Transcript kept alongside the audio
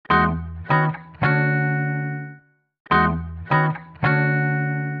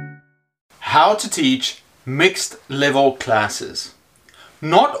How to teach mixed level classes.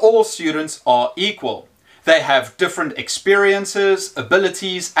 Not all students are equal. They have different experiences,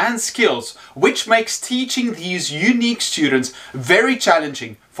 abilities, and skills, which makes teaching these unique students very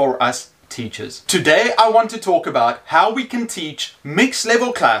challenging for us teachers. Today, I want to talk about how we can teach mixed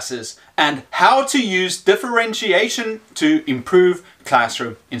level classes and how to use differentiation to improve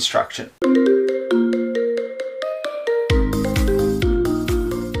classroom instruction.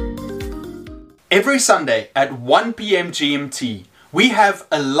 Every Sunday at 1 p.m. GMT, we have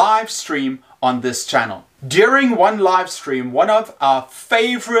a live stream on this channel. During one live stream, one of our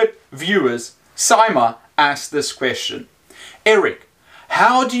favorite viewers, Saima, asked this question. Eric,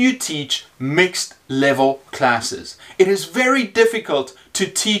 how do you teach mixed level classes? It is very difficult to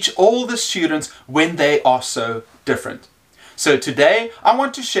teach all the students when they are so different. So today, I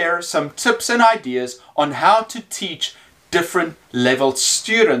want to share some tips and ideas on how to teach different level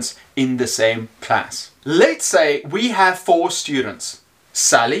students in the same class. Let's say we have 4 students.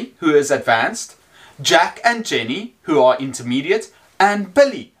 Sally, who is advanced, Jack and Jenny, who are intermediate, and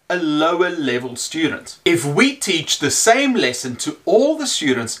Billy, a lower level student. If we teach the same lesson to all the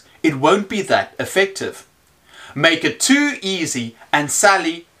students, it won't be that effective. Make it too easy and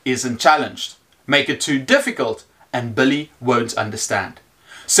Sally isn't challenged. Make it too difficult and Billy won't understand.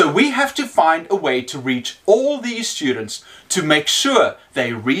 So we have to find a way to reach all these students to make sure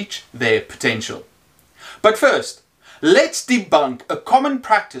they reach their potential. But first, let's debunk a common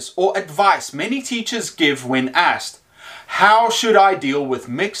practice or advice many teachers give when asked, how should I deal with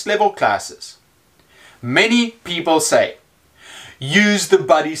mixed level classes? Many people say, use the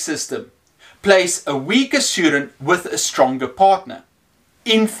buddy system. Place a weaker student with a stronger partner.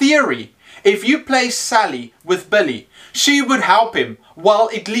 In theory, if you place Sally with Billy, she would help him while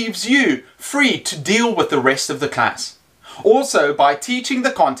it leaves you free to deal with the rest of the class. Also, by teaching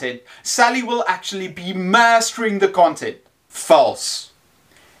the content, Sally will actually be mastering the content. False.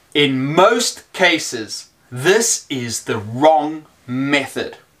 In most cases, this is the wrong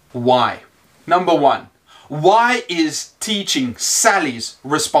method. Why? Number 1, why is teaching Sally's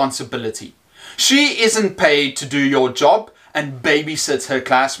responsibility? She isn't paid to do your job and babysit her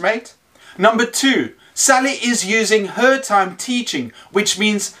classmate. Number 2, Sally is using her time teaching, which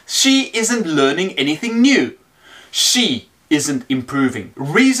means she isn't learning anything new. She isn't improving.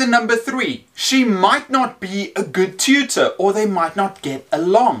 Reason number 3, she might not be a good tutor or they might not get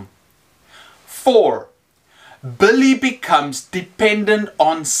along. 4, Billy becomes dependent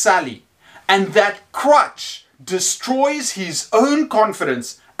on Sally and that crutch destroys his own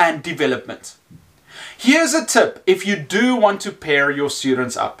confidence and development. Here's a tip if you do want to pair your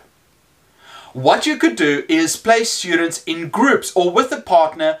students up. What you could do is place students in groups or with a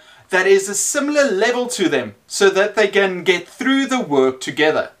partner that is a similar level to them so that they can get through the work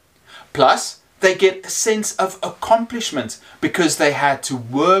together. Plus, they get a sense of accomplishment because they had to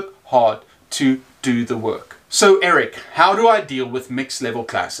work hard to do the work. So Eric, how do I deal with mixed level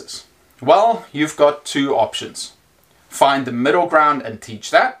classes? Well, you've got 2 options. Find the middle ground and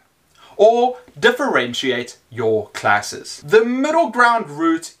teach that, or differentiate your classes. The middle ground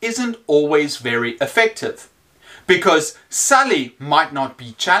route isn't always very effective because Sally might not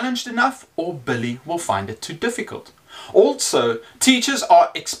be challenged enough or Billy will find it too difficult. Also, teachers are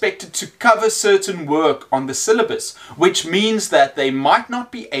expected to cover certain work on the syllabus, which means that they might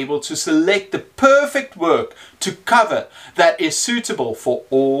not be able to select the perfect work to cover that is suitable for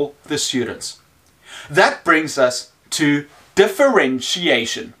all the students. That brings us to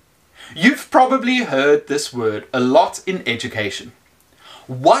differentiation. You've probably heard this word a lot in education.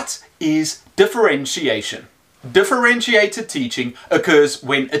 What is differentiation? Differentiated teaching occurs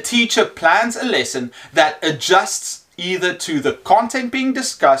when a teacher plans a lesson that adjusts either to the content being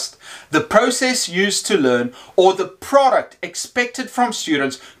discussed, the process used to learn, or the product expected from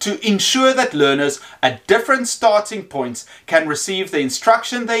students to ensure that learners at different starting points can receive the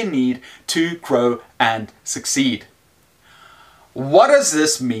instruction they need to grow and succeed. What does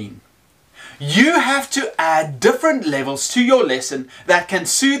this mean? You have to add different levels to your lesson that can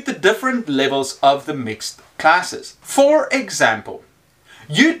suit the different levels of the mixed classes. For example,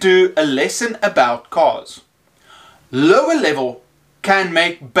 you do a lesson about cars. Lower level can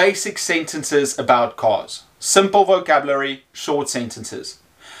make basic sentences about cars. Simple vocabulary, short sentences.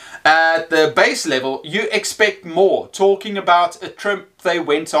 At the base level, you expect more, talking about a trip they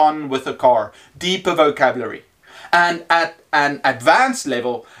went on with a car, deeper vocabulary. And at an advanced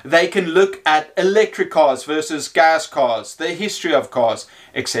level, they can look at electric cars versus gas cars, the history of cars,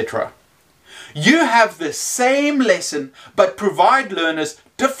 etc. You have the same lesson but provide learners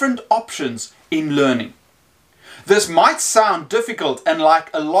different options in learning. This might sound difficult and like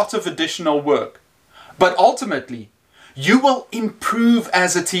a lot of additional work, but ultimately, you will improve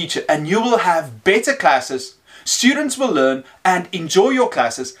as a teacher and you will have better classes, students will learn and enjoy your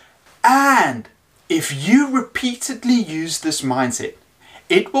classes, and if you repeatedly use this mindset,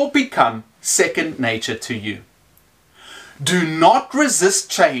 it will become second nature to you. Do not resist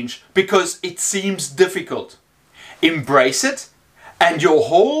change because it seems difficult. Embrace it, and your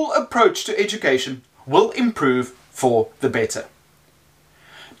whole approach to education will improve for the better.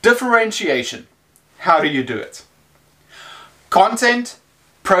 Differentiation. How do you do it? Content,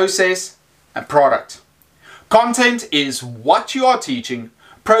 process, and product. Content is what you are teaching,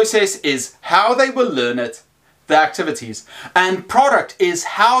 process is how they will learn it, the activities, and product is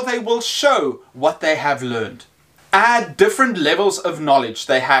how they will show what they have learned. Add different levels of knowledge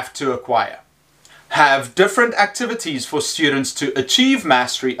they have to acquire. Have different activities for students to achieve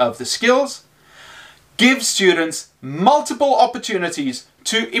mastery of the skills. Give students multiple opportunities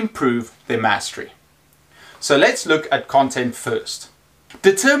to improve their mastery. So let's look at content first.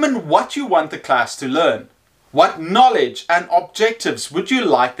 Determine what you want the class to learn. What knowledge and objectives would you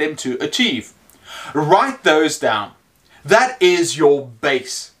like them to achieve? Write those down. That is your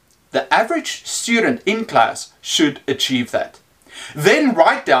base. The average student in class should achieve that. Then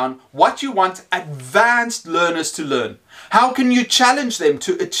write down what you want advanced learners to learn. How can you challenge them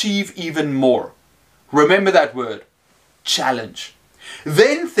to achieve even more? Remember that word, challenge.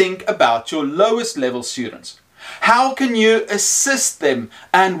 Then think about your lowest level students. How can you assist them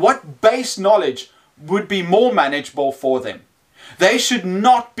and what base knowledge would be more manageable for them? They should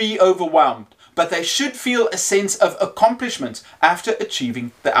not be overwhelmed, but they should feel a sense of accomplishment after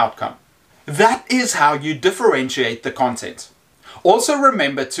achieving the outcome. That is how you differentiate the content. Also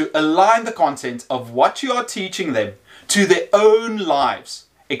remember to align the content of what you are teaching them to their own lives,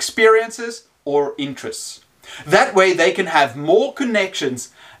 experiences, or interests. That way they can have more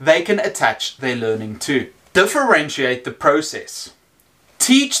connections they can attach their learning to. Differentiate the process.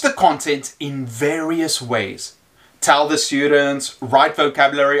 Teach the content in various ways. Tell the students, write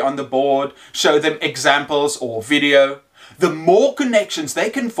vocabulary on the board, show them examples or video. The more connections they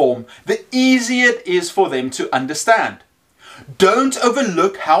can form, the easier it is for them to understand. Don't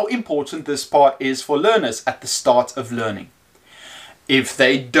overlook how important this part is for learners at the start of learning. If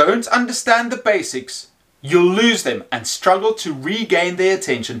they don't understand the basics, you'll lose them and struggle to regain their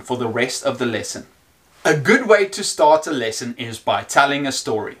attention for the rest of the lesson. A good way to start a lesson is by telling a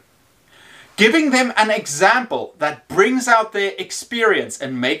story. Giving them an example that brings out their experience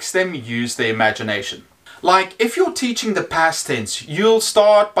and makes them use their imagination. Like if you're teaching the past tense, you'll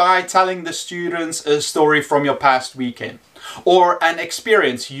start by telling the students a story from your past weekend or an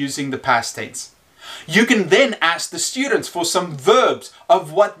experience using the past tense. You can then ask the students for some verbs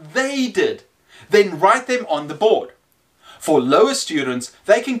of what they did, then write them on the board. For lower students,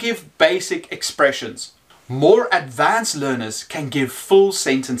 they can give basic expressions. More advanced learners can give full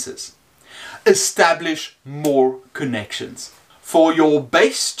sentences. Establish more connections. For your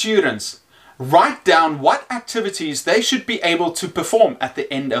base students, write down what activities they should be able to perform at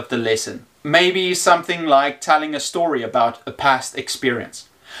the end of the lesson. Maybe something like telling a story about a past experience.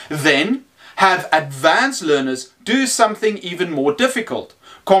 Then, have advanced learners do something even more difficult.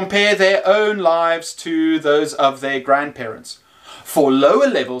 Compare their own lives to those of their grandparents. For lower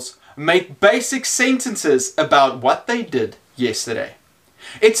levels, make basic sentences about what they did yesterday.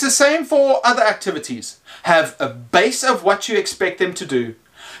 It's the same for other activities. Have a base of what you expect them to do,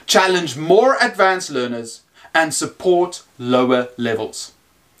 challenge more advanced learners, and support lower levels.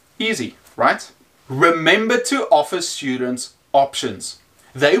 Easy, right? Remember to offer students options.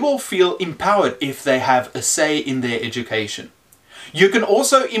 They will feel empowered if they have a say in their education. You can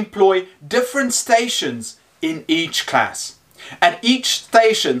also employ different stations in each class. At each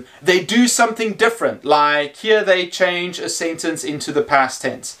station, they do something different, like here they change a sentence into the past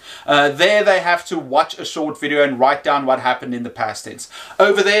tense. There they have to watch a short video and write down what happened in the past tense.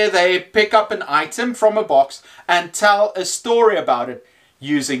 Over there, they pick up an item from a box and tell a story about it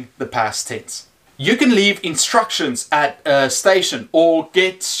using the past tense. You can leave instructions at a station or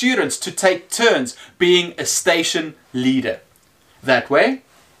get students to take turns being a station leader. That way,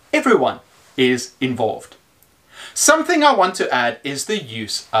 everyone is involved. Something I want to add is the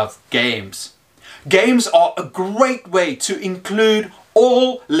use of games. Games are a great way to include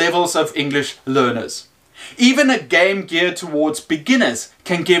all levels of English learners. Even a game geared towards beginners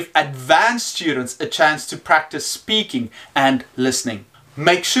can give advanced students a chance to practice speaking and listening.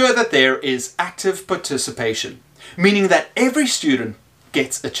 Make sure that there is active participation, meaning that every student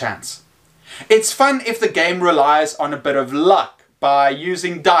gets a chance. It's fun if the game relies on a bit of luck by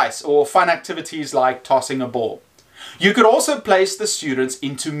using dice or fun activities like tossing a ball. You could also place the students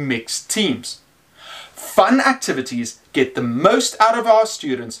into mixed teams. Fun activities get the most out of our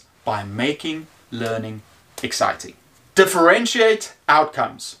students by making learning exciting. Differentiate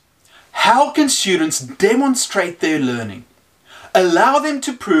outcomes. How can students demonstrate their learning? Allow them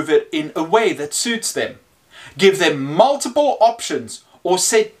to prove it in a way that suits them. Give them multiple options or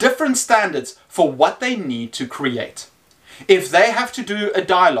set different standards for what they need to create. If they have to do a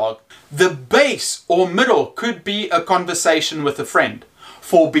dialogue, the base or middle could be a conversation with a friend.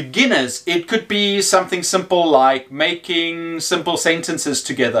 For beginners, it could be something simple like making simple sentences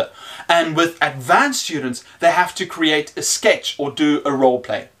together. And with advanced students, they have to create a sketch or do a role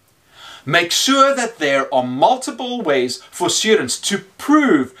play. Make sure that there are multiple ways for students to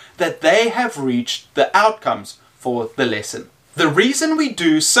prove that they have reached the outcomes for the lesson. The reason we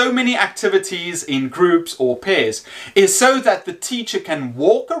do so many activities in groups or pairs is so that the teacher can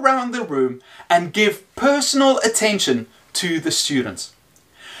walk around the room and give personal attention to the students.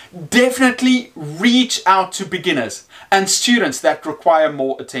 Definitely reach out to beginners and students that require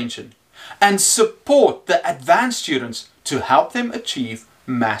more attention, and support the advanced students to help them achieve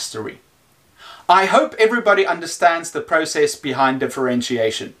mastery. I hope everybody understands the process behind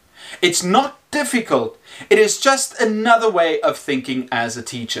differentiation. It's not difficult, it is just another way of thinking as a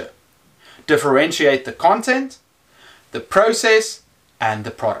teacher. Differentiate the content, the process, and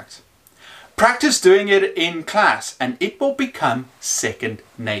the product. Practice doing it in class and it will become second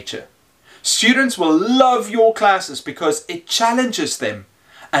nature. Students will love your classes because it challenges them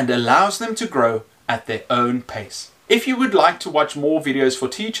and allows them to grow at their own pace. If you would like to watch more videos for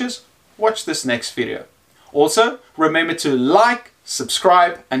teachers, watch this next video. Also, remember to like,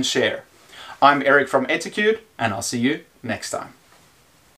 subscribe and share. I'm Eric from Etikute and I'll see you next time.